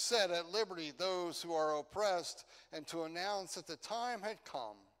 to set at liberty those who are oppressed, and to announce that the time had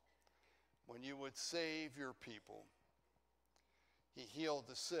come when you would save your people. He healed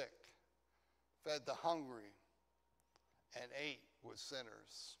the sick, fed the hungry, and ate with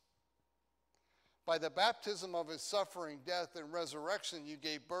sinners. By the baptism of his suffering, death, and resurrection, you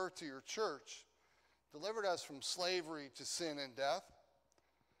gave birth to your church, delivered us from slavery to sin and death,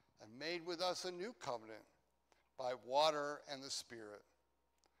 and made with us a new covenant by water and the Spirit.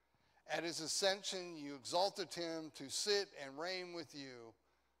 At his ascension, you exalted him to sit and reign with you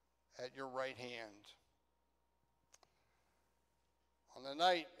at your right hand. On the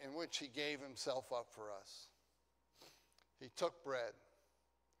night in which he gave himself up for us, he took bread,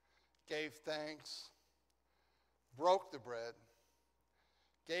 gave thanks, broke the bread,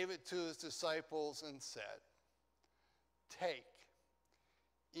 gave it to his disciples, and said, "Take,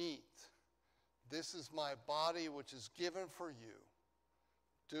 eat. This is my body, which is given for you.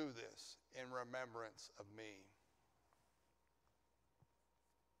 Do this in remembrance of me."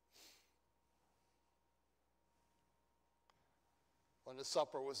 When the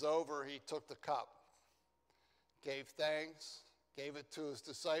supper was over, he took the cup, gave thanks, gave it to his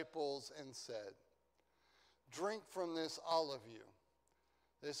disciples, and said, "Drink from this, all of you.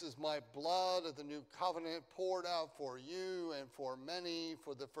 This is my blood of the new covenant poured out for you and for many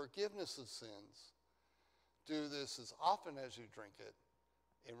for the forgiveness of sins. Do this as often as you drink it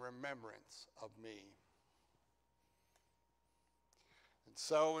in remembrance of me." And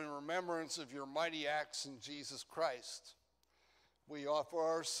so, in remembrance of your mighty acts in Jesus Christ, we offer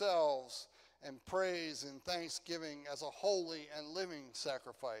ourselves and praise and thanksgiving as a holy and living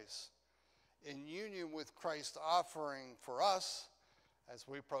sacrifice in union with Christ's offering for us as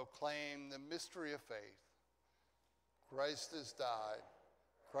we proclaim the mystery of faith. Christ has died.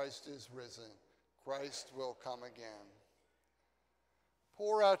 Christ is risen. Christ will come again.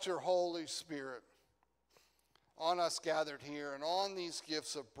 Pour out your Holy Spirit on us gathered here and on these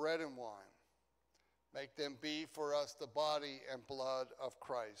gifts of bread and wine. Make them be for us the body and blood of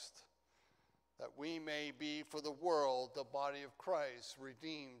Christ, that we may be for the world the body of Christ,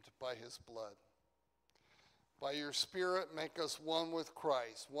 redeemed by his blood. By your Spirit, make us one with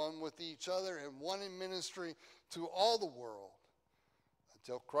Christ, one with each other, and one in ministry to all the world,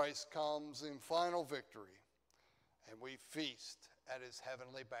 until Christ comes in final victory and we feast at his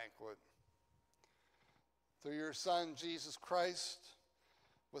heavenly banquet. Through your Son, Jesus Christ,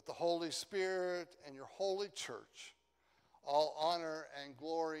 with the Holy Spirit and your holy church, all honor and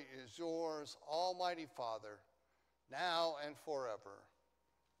glory is yours, Almighty Father, now and forever.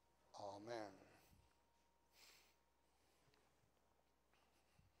 Amen.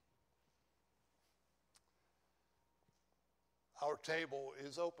 Our table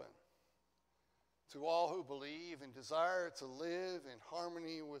is open to all who believe and desire to live in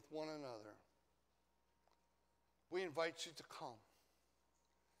harmony with one another. We invite you to come,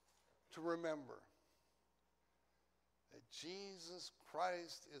 to remember that Jesus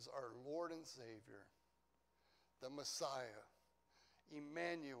Christ is our Lord and Savior, the Messiah,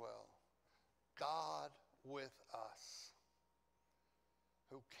 Emmanuel, God with us,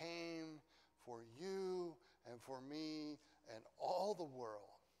 who came for you and for me and all the world,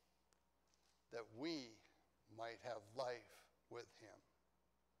 that we might have life with him.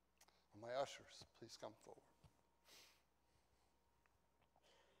 My ushers, please come forward.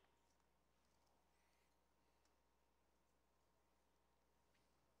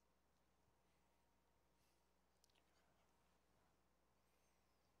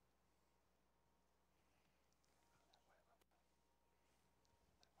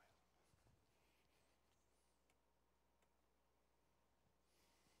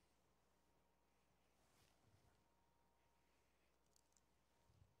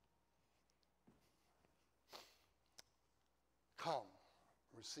 Come,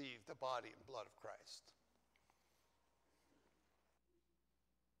 receive the body and blood of Christ.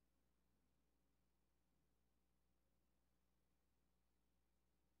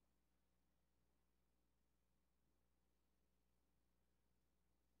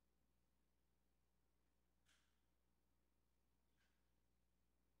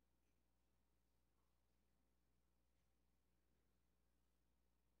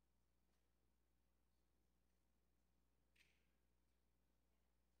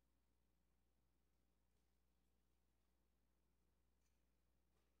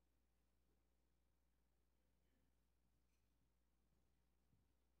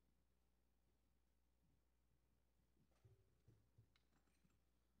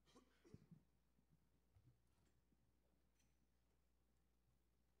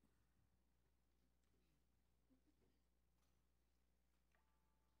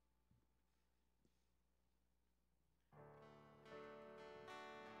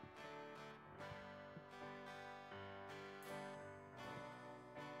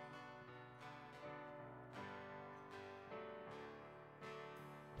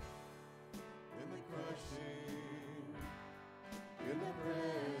 In the crushing, in the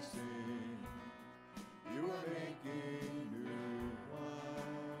pressing, you are making new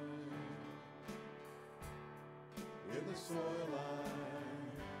wine. In the soil I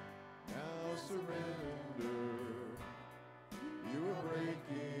now surrender, you are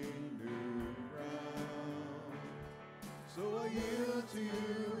breaking new ground. So I yield to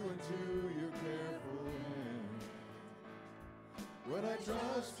you and to your careful hand. When I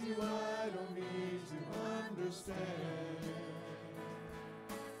trust you, I don't need to understand.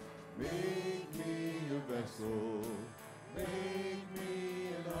 Make me a vessel, make me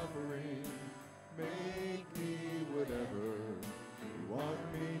an offering, make me whatever you want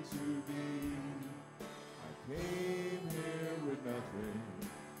me to be. I came here with nothing,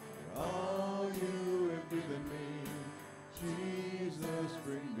 and all you have given me. Jesus,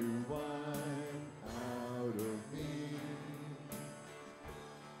 bring new wine out of me.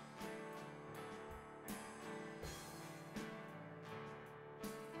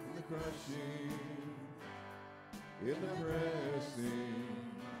 Crushing, in the pressing,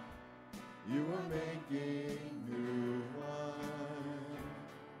 you are making new wine.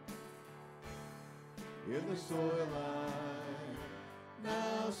 In the soil I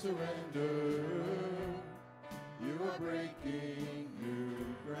now surrender, you are breaking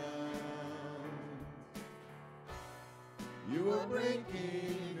new ground. You are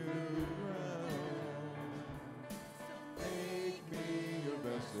breaking new ground. Make me your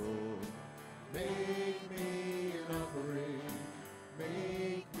vessel, make me an offering,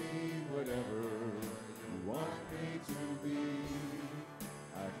 make me whatever you want me to be.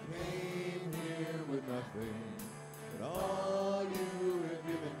 I came here with nothing, but all you have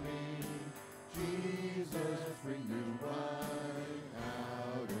given me. Jesus, bring new wine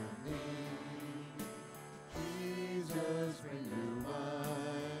out of me. Jesus, bring new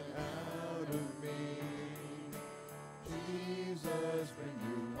wine out of me. Jesus, bring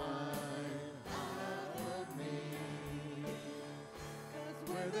new wine out of me. 'Cause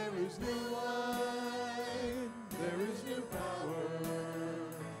where there is new wine, there is new power,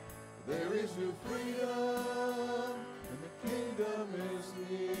 there is new freedom, and the kingdom is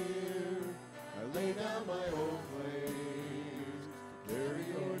near. I lay down my old ways to carry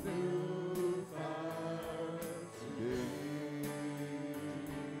your new fire today.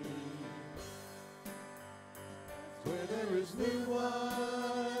 Where there is new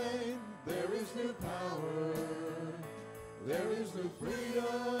wine, there is new power, there is new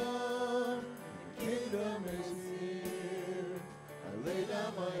freedom, the kingdom is here. I lay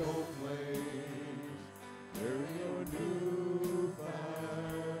down my old ways, carry your new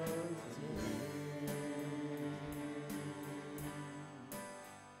fire today.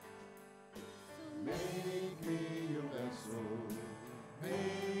 Make me your vessel,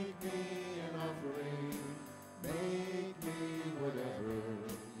 make me an offering, make me whatever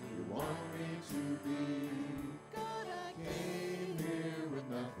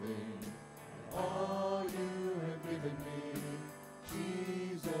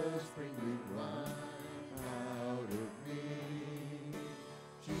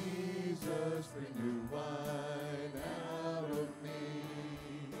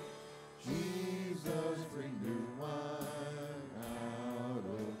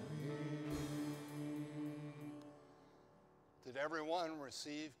everyone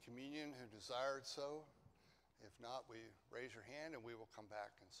receive communion who desired so? If not, we raise your hand and we will come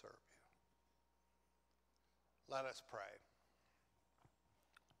back and serve you. Let us pray.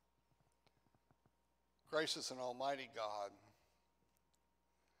 Gracious and almighty God,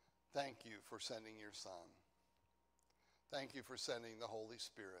 thank you for sending your Son. Thank you for sending the Holy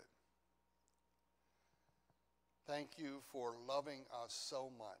Spirit. Thank you for loving us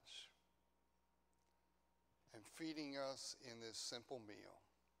so much and feeding us in this simple meal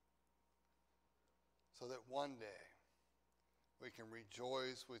so that one day we can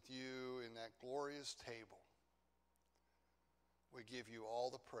rejoice with you in that glorious table. We give you all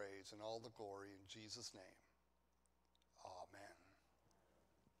the praise and all the glory in Jesus' name. Amen.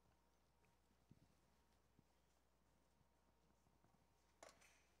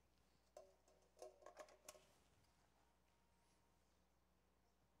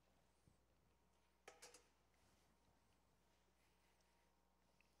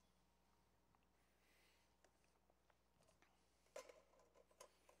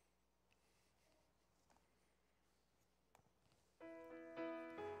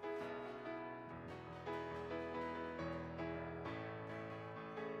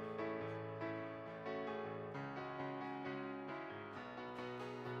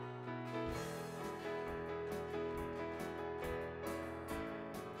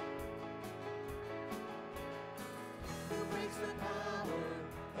 Who breaks the power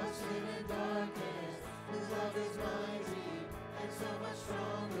of sin and darkness, whose love is mighty and so much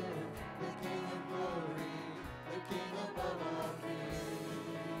stronger, the King of glory, the King above all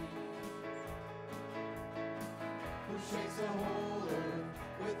kings. Who shakes the whole earth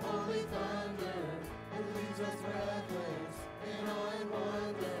with holy thunder, and leaves us breathless in awe and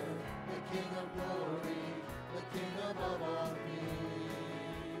wonder, the King of glory, the King above all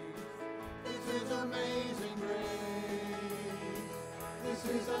kings. This is amazing grace. This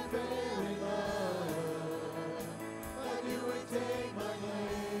is unfailing love. That you would take my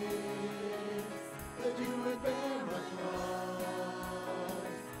place, that you would bear my cross.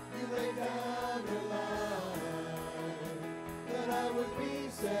 You laid down your life, that I would be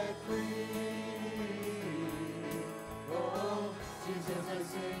set free. Oh, Jesus, I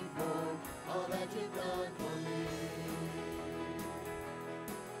sing for all that you've done for me.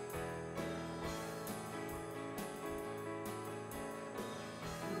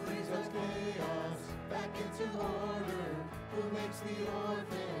 Chaos back into order, who makes the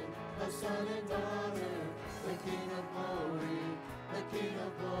orphan a son and daughter, the King of glory, the King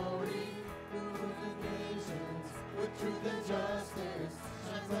of glory, who rules the nations with truth and justice,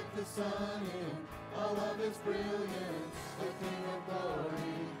 shines like the sun in all of its brilliance, the King of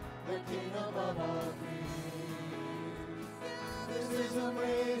glory, the King above all kings. This is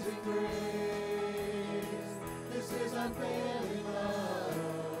amazing grace, this is unfailing love.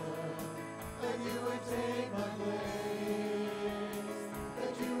 That you would take my place,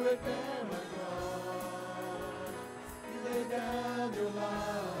 that you would bear my cross. You laid down your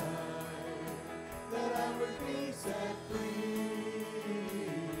life, that I would be set free.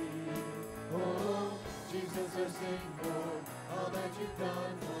 Oh, Jesus, I sing for all that you've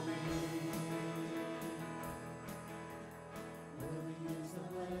done for me. Worthy is the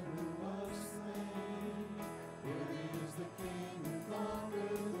Lamb who was slain, worthy is the King who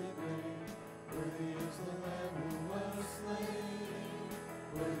conquered the grave. Worthy is the Lamb who was slain.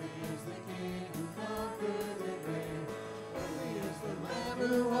 Worthy is the King who conquered the grave. Worthy is the Lamb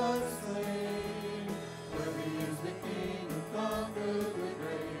who was slain. Worthy is the King who conquered the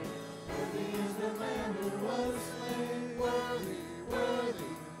grave. Worthy is the Lamb who was slain. Worthy,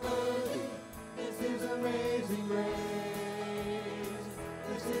 worthy, worthy. This is amazing grace.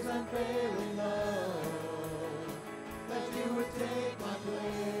 This is unfailing love. That you would take my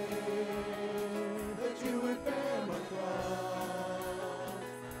place, that you would bear my cross.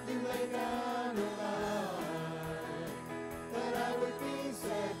 You laid down your life, that I would be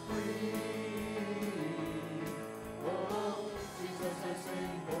set free. Oh, Jesus, I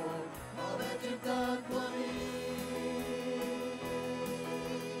sing for all that you've done for me.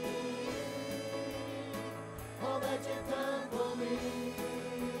 All that you've done for me.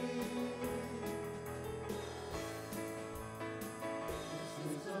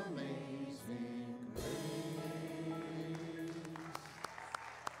 This is amazing grace.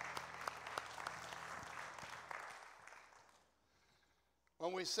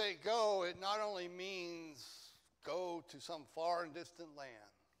 When we say go, it not only means go to some far and distant land.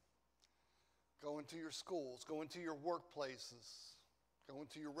 Go into your schools, go into your workplaces, go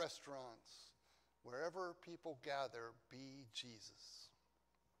into your restaurants. Wherever people gather, be Jesus.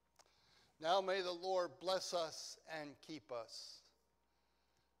 Now may the Lord bless us and keep us.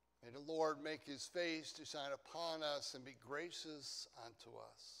 May the Lord make his face to shine upon us and be gracious unto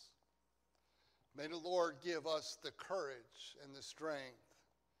us. May the Lord give us the courage and the strength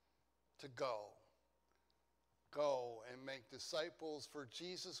to go. Go and make disciples for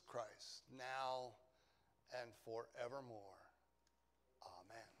Jesus Christ now and forevermore.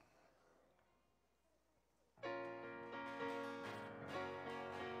 Amen.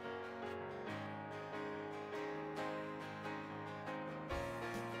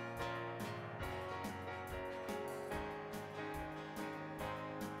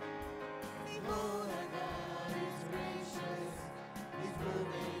 Behold, our God is gracious. He's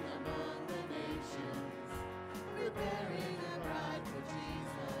moving among the nations, preparing a bride for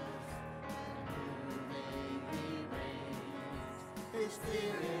Jesus, and moving he reigns. His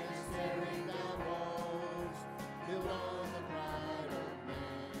spirit is tearing down walls, built on the pride of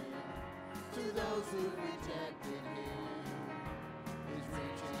men. To those who rejected him, he's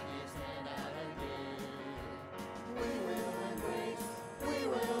reaching his hand out again. We will embrace you. We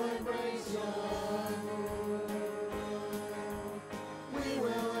will embrace